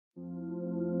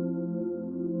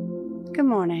Good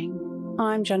morning.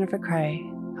 I'm Jennifer Cray,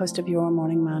 host of Your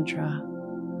Morning Mantra.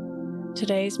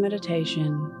 Today's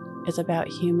meditation is about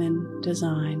human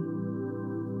design.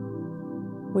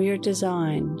 We are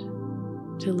designed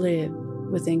to live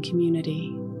within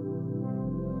community.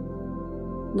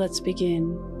 Let's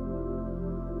begin.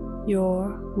 Your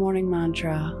morning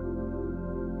mantra: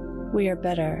 we are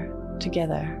better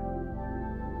together.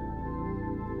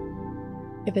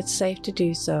 If it's safe to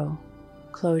do so,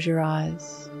 close your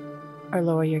eyes or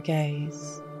lower your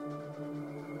gaze.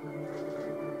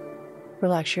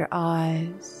 Relax your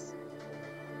eyes,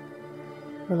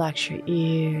 relax your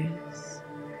ears,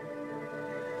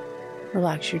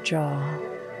 relax your jaw.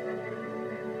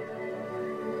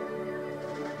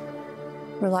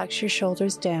 Relax your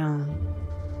shoulders down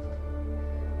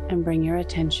and bring your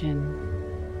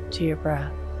attention to your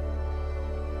breath.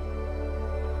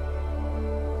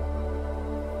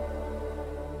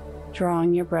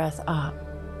 Drawing your breath up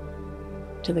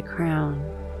to the crown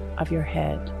of your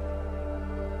head.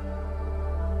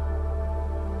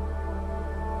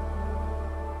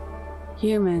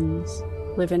 Humans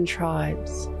live in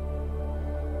tribes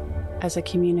as a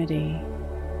community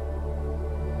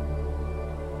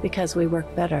because we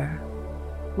work better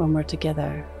when we're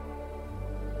together.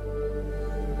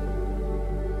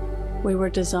 We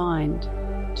were designed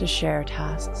to share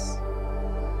tasks.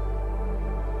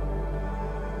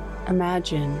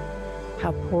 Imagine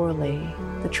how poorly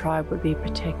the tribe would be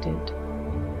protected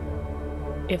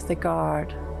if the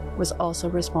guard was also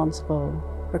responsible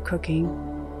for cooking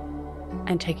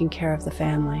and taking care of the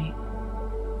family.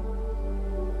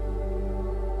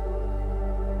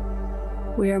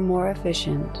 We are more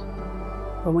efficient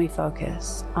when we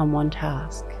focus on one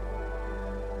task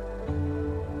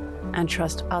and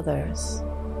trust others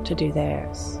to do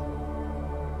theirs.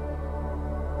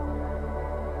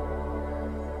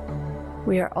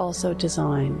 We are also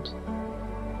designed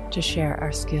to share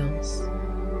our skills.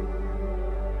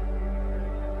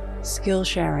 Skill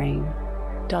sharing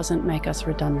doesn't make us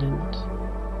redundant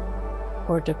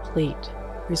or deplete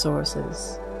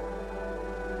resources.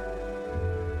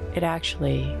 It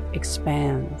actually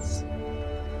expands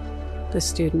the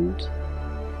student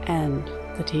and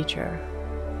the teacher,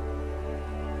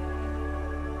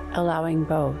 allowing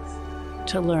both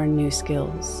to learn new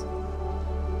skills,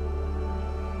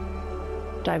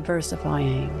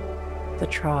 diversifying the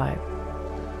tribe,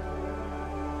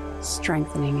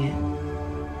 strengthening it.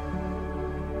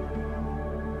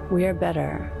 We are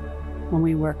better when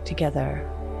we work together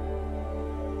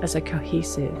as a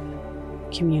cohesive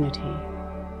community.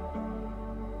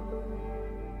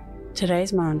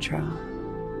 Today's mantra: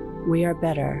 we are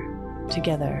better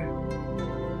together.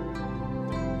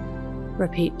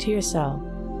 Repeat to yourself,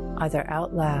 either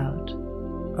out loud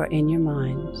or in your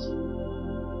mind: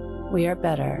 we are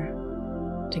better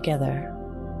together.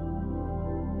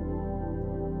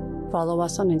 Follow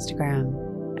us on Instagram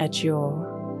at Your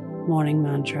Morning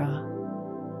Mantra.